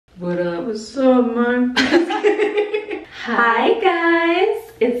What up? What's up, man? Hi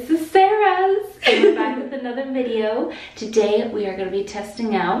guys, it's the Sarahs, and we're back with another video. Today we are going to be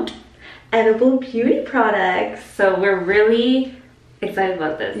testing out Edible beauty products. So we're really excited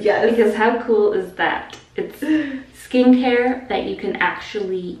about this. Yes. Because how cool is that? It's skincare that you can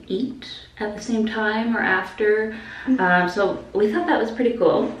actually eat at the same time or after. So we thought that was pretty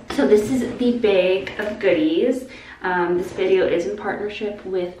cool. So this is the bag of goodies. This video is in partnership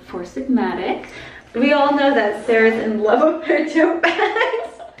with Four Sigmatic. We all know that Sarah's in love with her tote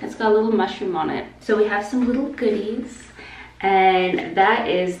bags. It's got a little mushroom on it. So we have some little goodies, and that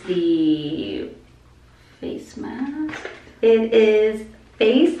is the face mask. It is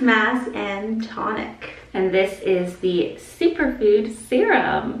face mask and tonic. And this is the superfood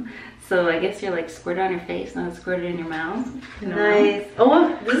serum. So I guess you're like squirt it on your face, not squirt it in your mouth. Nice.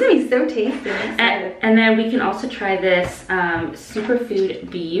 Oh, this is gonna be so tasty. And then we can also try this superfood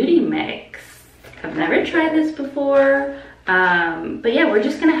beauty mix. I've never tried this before. But yeah, we're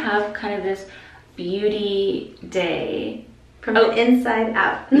just gonna have kind of this beauty day. From the inside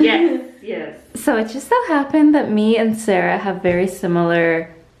out. Yes, yes. So it just so happened that me and Sarah have very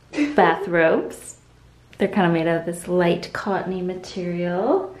similar bathrobes. They're kind of made out of this light cottony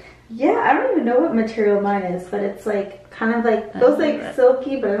material. Yeah, I don't even know what material mine is, but it's like kind of like feels like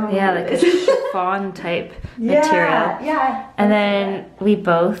silky, but I don't know. Yeah, what like it a is. chiffon type material. Yeah. And then we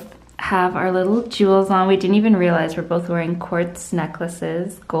both have our little jewels on. We didn't even realize we're both wearing quartz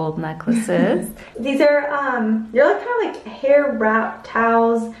necklaces, gold necklaces. These are they're like kind of like hair wrap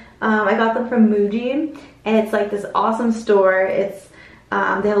towels. I got them from Muji, and it's like this awesome store. It's they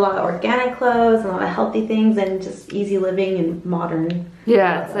have a lot of organic clothes and a lot of healthy things and just easy living and modern.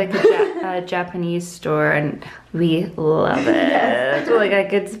 Yeah, it's like a Japanese store, and we love it. Yes. Like I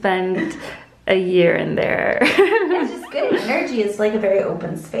could spend a year in there. It's just good energy. It's like a very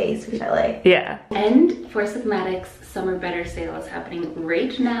open space, which I like. Yeah. And Four Sigmatic's Summer Better sale is happening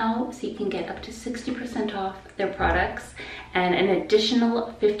right now, so you can get up to 60% off their products and an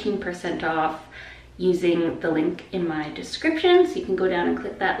additional 15% off using the link in my description. So you can go down and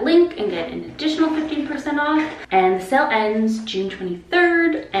click that link and get an additional 15% off. And the sale ends June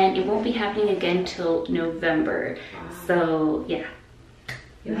 23rd, and it won't be happening again till November. So yeah,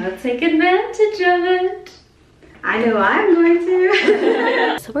 you want to take advantage of it. I know I'm going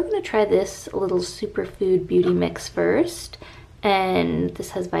to. So we're gonna try this little superfood beauty mix first. And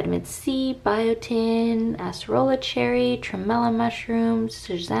this has vitamin C, biotin, acerola cherry, tremella mushrooms,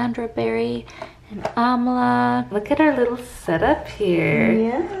 schizandra berry, and amla. Look at our little setup here.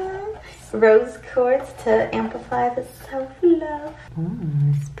 Yeah. Rose quartz to amplify the self-love.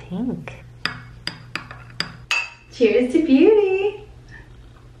 It's pink. Cheers to beauty.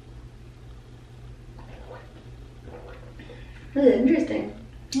 Really interesting.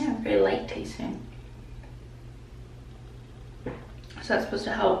 Yeah, very light tasting. So that's supposed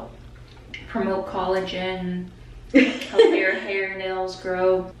to help promote collagen, help your hair, nails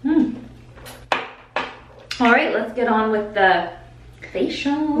grow. All right, let's get on with the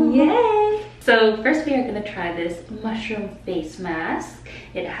facial. Yay! So first we are gonna try this mushroom face mask.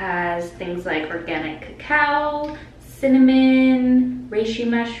 It has things like organic cacao, cinnamon, reishi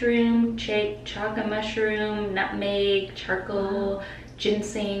mushroom, chaga mushroom, nutmeg, charcoal,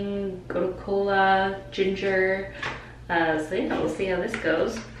 ginseng, gotu kola, ginger. So yeah, we'll see how this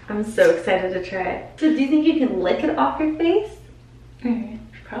goes. I'm so excited to try it. So do you think you can lick it off your face?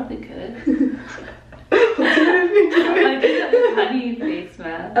 Probably could. What if you do I it? do have a honey face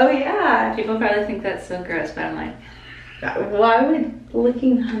mask. Oh yeah. People probably think that's so gross, but I'm like, Why would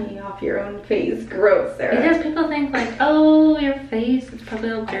licking honey off your own face gross, Sarah? because people think like, oh, your face is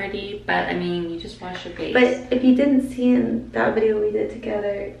probably all dirty, but I mean, you just wash your face. But if you didn't see in that video we did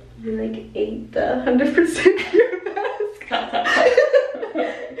together, you like ate the 100% pure mask.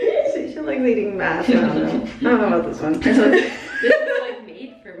 she likes eating mask. I don't know about this one. This is like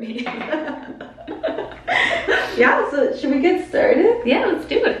made for me. Yeah, so should we get started? Yeah, let's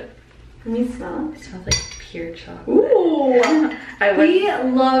do it. Let me smell. It smells like pure chocolate. Ooh! We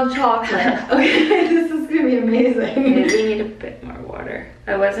love chocolate. Okay, this is gonna be amazing. Maybe we need a bit more water.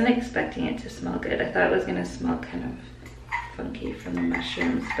 I wasn't expecting it to smell good. I thought it was gonna smell kind of funky from the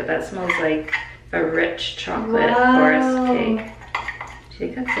mushrooms, but that smells like a rich chocolate forest cake. Do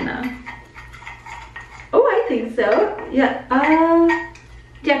you think that's enough? Oh, I think so. Yeah.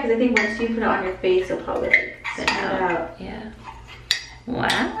 Yeah, because I think once you put it on your face, you'll probably like set it out. Yeah.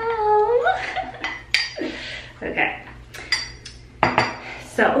 Wow. Okay.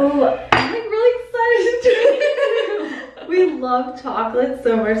 So. Oh, I'm like really excited to try it. We love chocolate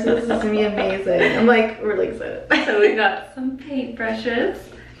so much, so this is gonna be amazing. I'm like really excited. So we got some paintbrushes.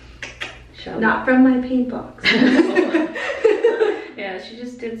 Shall we? Not from my paint box. Yeah, she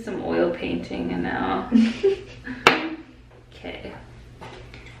just did some oil painting and now. Okay.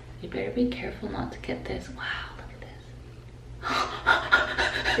 You better be careful not to get this. Wow, look at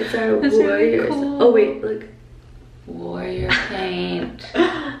this. It's our That's warriors. really cool. Oh wait, look. Warrior paint.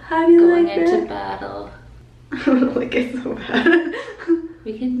 How do you Going like into that? battle. I don't like it so bad.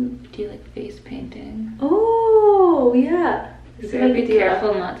 We can do like face painting. Oh yeah. You This better is a be good idea.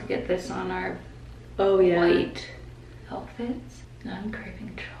 careful not to get this on our Oh yeah. white outfits. Now I'm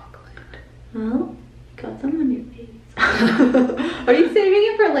craving chocolate. Well, got some on your face. Are you saving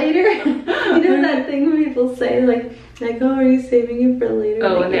it for later? You know that thing when people say like, oh, are you saving it for later? Oh,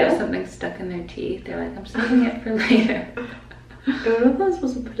 Like, when they yeah. have something stuck in their teeth, they're like, I'm saving it for later. I don't know if I'm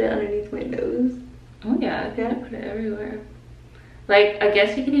supposed to put it underneath my nose. Oh yeah, I gotta put it everywhere. Like, I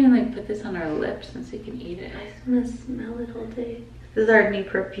guess we can even like put this on our lips since we can eat it. I just want to smell it all day. This is our new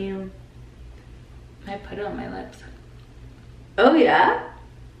perfume. I put it on my lips. Oh yeah?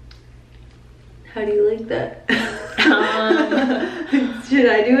 How do you like that? Should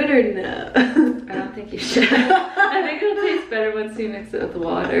I do it or no? I don't think you should. I think it'll taste better once you mix it with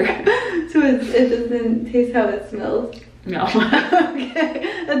water. So it doesn't taste how it smells? No.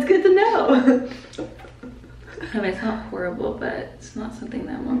 Okay, that's good to know. I mean, it's not horrible, but it's not something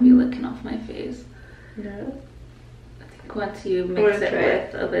that I won't be licking off my face. No. I think once you mix it try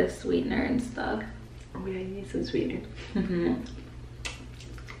it. with a bit of sweetener and stuff. Oh yeah, you need some sweetener. Mm-hmm.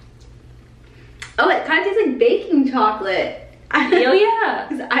 Oh, it kind of tastes like baking chocolate. Oh yeah.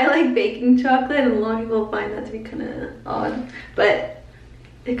 Because I like baking chocolate, and a lot of people find that to be kind of odd. But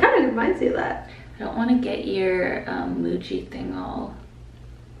it kind of reminds me of that. I don't want to get your Muji thing all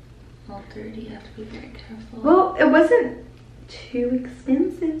dirty. You have to be very careful. Well, it wasn't too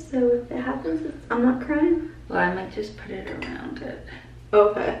expensive, so if it happens, I'm not crying. Well, I might just put it around it.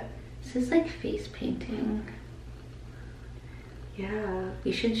 Okay. This is like face painting. Yeah.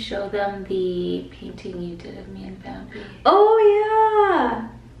 You should show them the painting you did of me and Bambi. Oh yeah.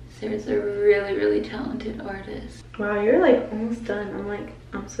 Sarah's a really, really talented artist. Wow, you're like almost done.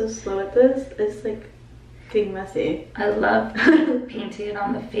 I'm so slow at this. It's like getting messy. I love painting it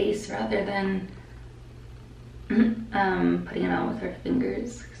on the face rather than putting it on with our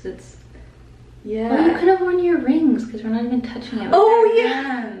fingers because it's. Yeah. Well, you could have worn your rings because we're not even touching it with Oh, our yeah.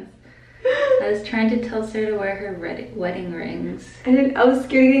 hands. I was trying to tell Sarah to wear her wedding rings. I was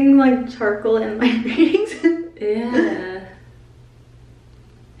scared of getting like charcoal in my rings. Yeah.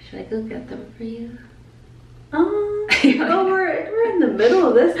 Should I go get them for you? Oh, we're in the middle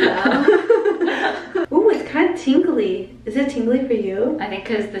of this now. Ooh, it's kind of tingly. Is it tingly for you? I think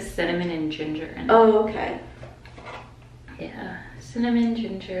because the cinnamon and ginger in it. Oh, okay. Yeah, cinnamon,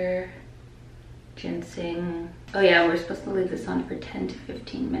 ginger, ginseng. Oh yeah, we're supposed to leave this on for 10 to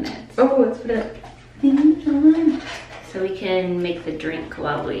 15 minutes. Oh, let's put it. So we can make the drink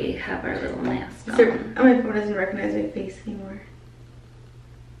while we have our little mask on. Oh, my phone doesn't recognize my face anymore.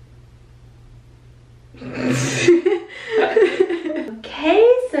 Okay,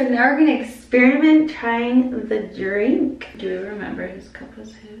 so now we're gonna experiment trying the drink. Do we remember whose cup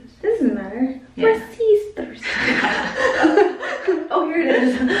was whose? Doesn't matter. Yeah. We're sisters. Oh, here it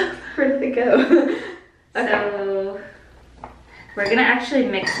is. Where did it go? So we're gonna actually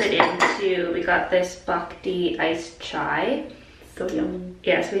mix it into, we got this Bhakti iced chai. So yummy.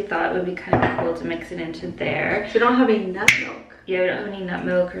 Yeah, so we thought it would be kind of cool to mix it into there. So we don't have any nut milk. Yeah, we don't have any nut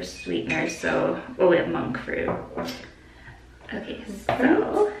milk or sweetener, so, well, we have monk fruit. Okay,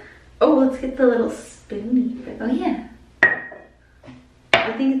 so, Oh, let's get the little spoony. oh yeah.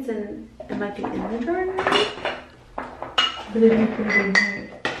 I think it might be in the jar now. But it might be in here.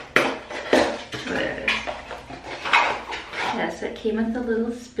 Oh, there it is. Yeah, so it came with a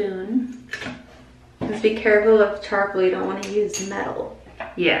little spoon. Just be careful of charcoal, you don't want to use metal.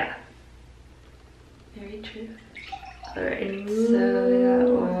 Yeah. Very true. Alright, so we got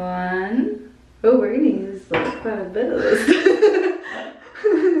one. Oh, we're gonna use like quite a bit of this.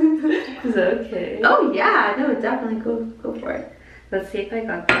 Is that okay? Oh yeah, no, definitely go for it. Let's see if I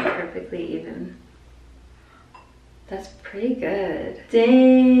got that perfectly even. That's pretty good.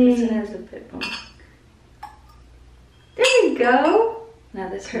 This one Dang. has a bit more. There we go. Now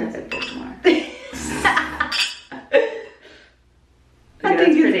this one has a bit more. I Okay, think that's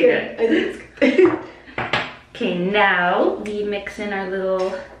it's pretty good. I think it's good. Okay, now we mix in our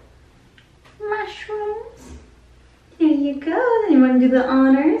little mushrooms. Here you go. Then you want to do the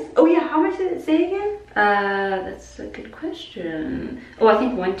honors? Oh yeah, how much did it say again? That's a good question. Oh, I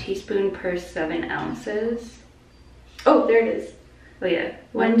think 1 teaspoon per 7 ounces. Oh, there it is. Oh yeah,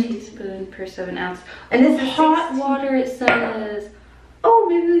 1 teaspoon per 7 ounces. And this is Hot 16. water, it says. Oh,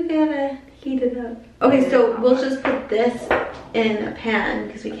 maybe we gotta heat it up. Okay, so we'll just put this in a pan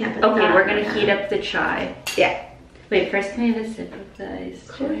because we can't put Okay, that we're in gonna a heat pan. up the chai. Yeah. Wait, first can we have a sip of the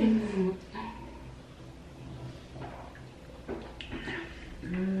iced chai?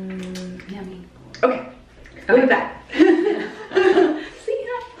 Yummy. Okay, we'll be back. See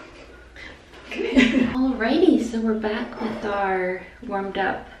ya. Alrighty, so we're back with our warmed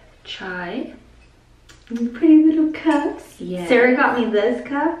up chai. Pretty little cups. Yeah. Sarah got me this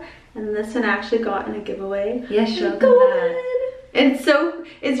cup, and this one actually got in a giveaway. Yeah, show them Go that. ahead.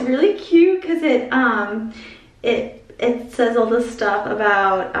 It's really cute because it says all this stuff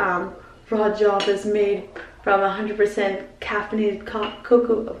about raw java is made from 100% caffeinated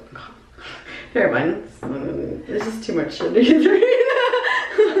cocoa. Never mind. This is too much sugar.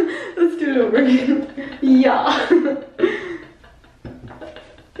 Let's do it over again. Yeah.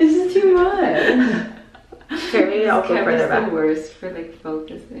 This is too much. Okay, maybe I'll go further back. The worst for like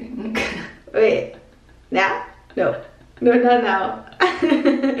focusing. Wait. Now? No. No, not now.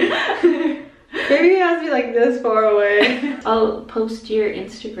 Maybe it has to be like this far away. I'll post your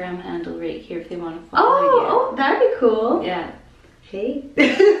Instagram handle right here if they want to follow you. Oh, that'd be cool. Yeah. Hey.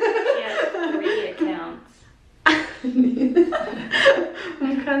 Yeah, 3 accounts.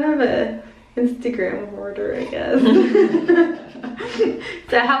 I'm kind of a Instagram hoarder, I guess.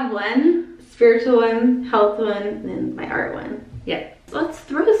 So I have one spiritual one, health one, and then my art one. Yeah. Let's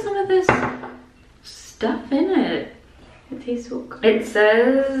throw some of this stuff in it. It tastes so good. It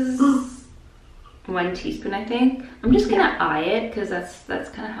says 1 teaspoon, I think. I'm just gonna eye it because that's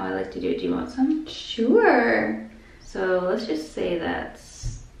kind of how I like to do it. Do you want some? Sure. So let's just say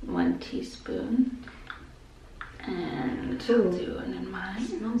that's 1 teaspoon. And I'll do one in mine.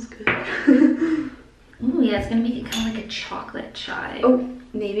 Smells good. Oh yeah, it's gonna make it kind of like a chocolate chai. Oh,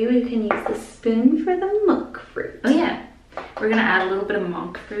 maybe we can use the spoon for the monk fruit. Oh yeah. We're gonna add a little bit of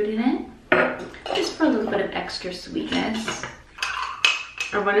monk fruit in it. Just for a little bit of extra sweetness.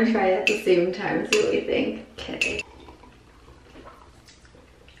 I want to try it at the same time, see what we think. Okay.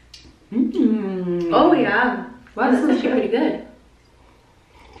 Mmm. Oh yeah. Wow, that's actually pretty good.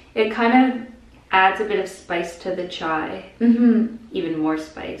 It kind of adds a bit of spice to the chai. Mm-hmm. Even more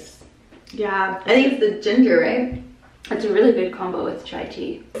spice. Yeah, I think it's the ginger, right? It's a really good combo with chai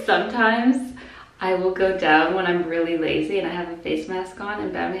tea. Sometimes I will go down when I'm really lazy and I have a face mask on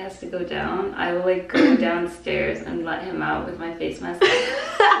and Bounty has to go down. I will like go downstairs and let him out with my face mask on.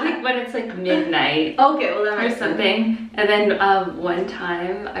 Like when it's like midnight. Okay, well that Or makes sense. something. And then one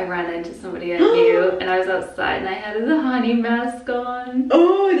time I ran into somebody I knew and I was outside and I had the honey mask on.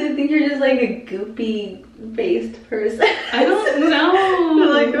 Oh, they think you're just like a goopy faced person. I don't know.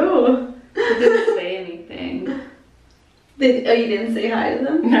 They're like, oh. I didn't say anything. Oh, you didn't say hi to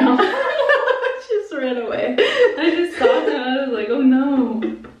them? No. Just ran away. I just saw them and I was like, oh no.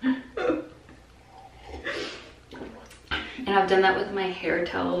 And I've done that with my hair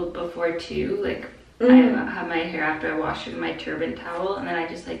towel before too. Like I have my hair after I wash it in my turban towel and then I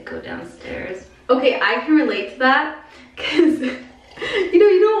just like go downstairs. Okay, I can relate to that because you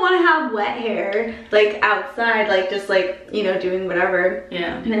don't want to have wet hair like outside, like just like doing whatever.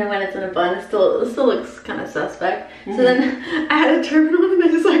 Yeah. And then when it's in a bun, it still looks kind of suspect. So then I had a turban on and I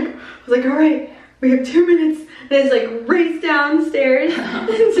was like, all right, we have 2 minutes. And I just like raced downstairs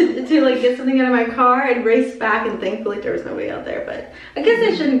to like get something out of my car and race back, and thankfully there was nobody out there. But I guess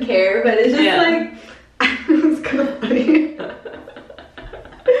I shouldn't care. But it's just like it was kind of funny.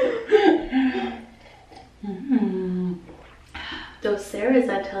 Those Sarahs,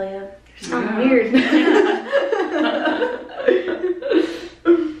 I tell you, they're something weird.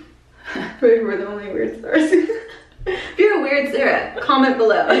 We're the only weird stars. If you're a weird Sarah, comment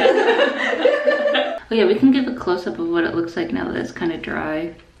below. Oh yeah, we can give a close-up of what it looks like now that it's kind of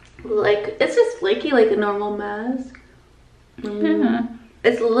dry. Like, it's just flaky like a normal mask. Yeah.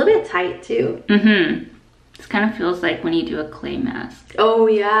 It's a little bit tight too. Mm-hmm. This kind of feels like when you do a clay mask. Oh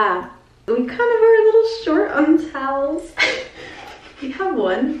yeah. We kind of are a little short on towels. We have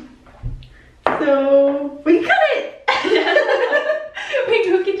one. So, we cut it! Wait,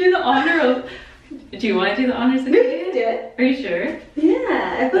 who can do the honor of... Do you want to do the honors again? No, you can do it. Are you sure?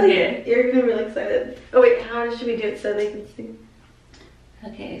 Yeah, I feel Okay. like you're gonna be really excited. Oh wait, how should we do it so they can see?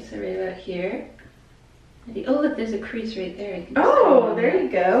 Okay, so right about here. Oh look, there's a crease right there. I can Oh, there you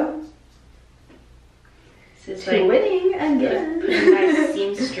go. This is To like winning putting again. my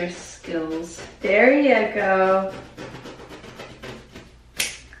seamstress skills. There you go.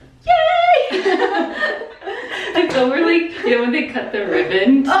 Yay! I thought we're like, when they cut the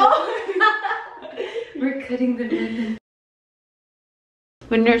ribbon. Oh! We're cutting the ribbon.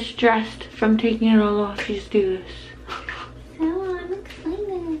 When you're stressed from taking it all off, you just do this. Oh, I'm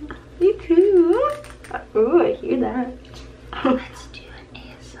excited. Me too.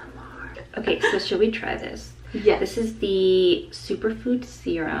 should we try this? Yes. This is the Superfood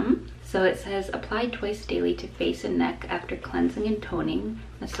Serum. So it says apply twice daily to face and neck after cleansing and toning.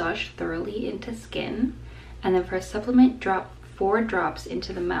 Massage thoroughly into skin. And then for a supplement, drop 4 drops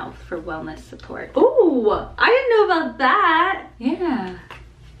into the mouth for wellness support. Ooh, I didn't know about that. Yeah.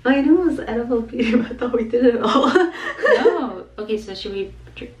 I knew it was edible beauty, but I thought we did it all. No. Okay, so should we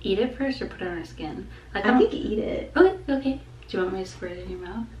eat it first or put it on our skin? Like, I think eat it. Okay, okay. Do you want me to squirt it in your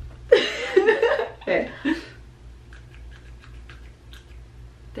mouth? Okay.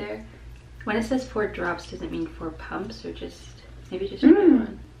 There. When it says 4 drops, does it mean 4 pumps or just maybe just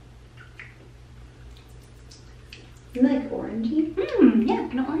one? You like orangey? Yeah,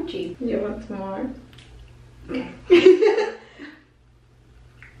 kind of orangey. You want some more? Okay.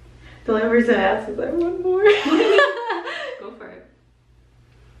 The only person asks is I want more. Go for it.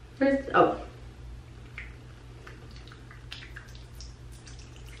 First, oh.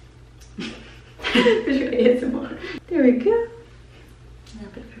 There's your ASMR. There we go. A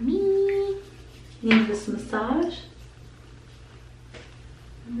little bit for me. Need this massage?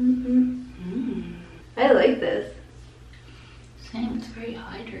 I like this. Same, it's very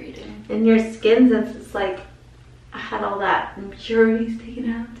hydrating. And your skin, since it's like, I had all that impurities taken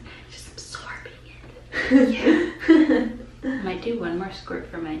out, just absorbing it. Yeah. I might do one more squirt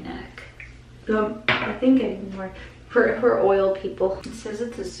for my neck. I think I need more for oil people. It says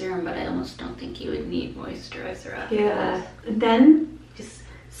it's a serum, but I almost don't think you would need moisturizer after Yeah. this. And then just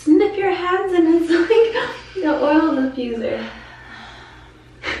snip your hands and it's like the oil diffuser.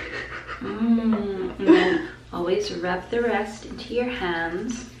 And then always rub the rest into your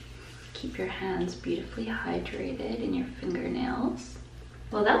hands. Keep your hands beautifully hydrated in your fingernails.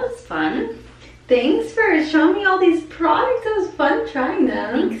 Well, that was fun. Thanks for showing me all these products. It was fun trying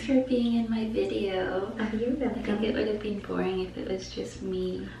them. Thanks for being in my video. Oh, you're I think it would have been boring if it was just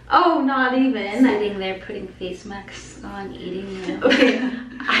me Oh, not even. sitting there putting face masks on, eating them. Okay,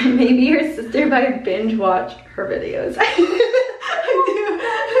 maybe your sister, but I binge watch her videos. I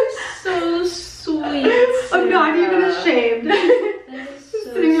So sweet. I'm not even ashamed. That is so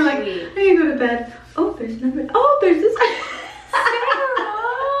Sitting here like, I sweet. need to go to bed. Oh, there's another. Oh, there's this.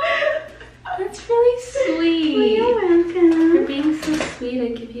 That's really sweet. You're For welcome. being so sweet, I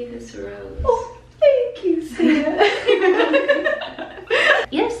give you this rose. Oh, thank you, Sarah.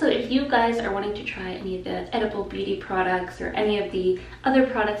 Yeah, so if you guys are wanting to try any of the edible beauty products or any of the other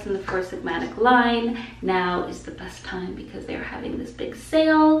products in the Four Sigmatic line, now is the best time because they're having this big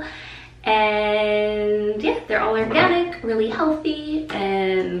sale. And yeah, they're all organic, really healthy,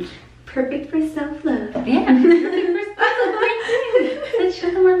 and Perfect for self-love. yeah, that's a great thing. Let's show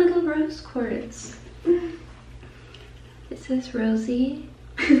them our little rose quartz. This is Rosie.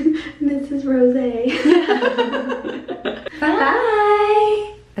 This is Rose.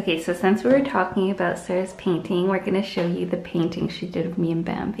 Bye. Okay, so since we were talking about Sarah's painting, we're gonna show you the painting she did of me and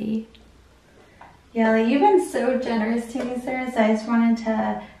Bambi. Yeah, like you've been so generous to me, Sarah, so I just wanted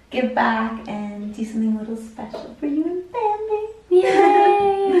to give back and do something a little special for you and Bambi.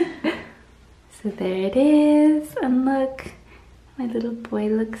 Yay! So there it is, and look, my little boy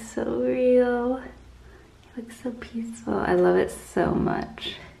looks so real. He looks so peaceful. I love it so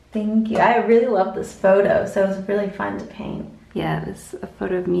much. Thank you. I really love this photo, so it was really fun to paint. Yeah, this is a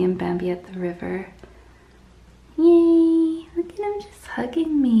photo of me and Bambi at the river. Yay! Look at him just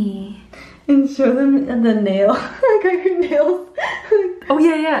hugging me. And show them the nail. I got your nails. Oh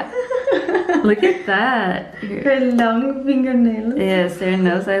yeah. Look at that. Her long fingernails. Yes, Sarah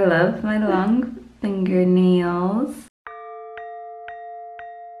knows I love my long fingernails.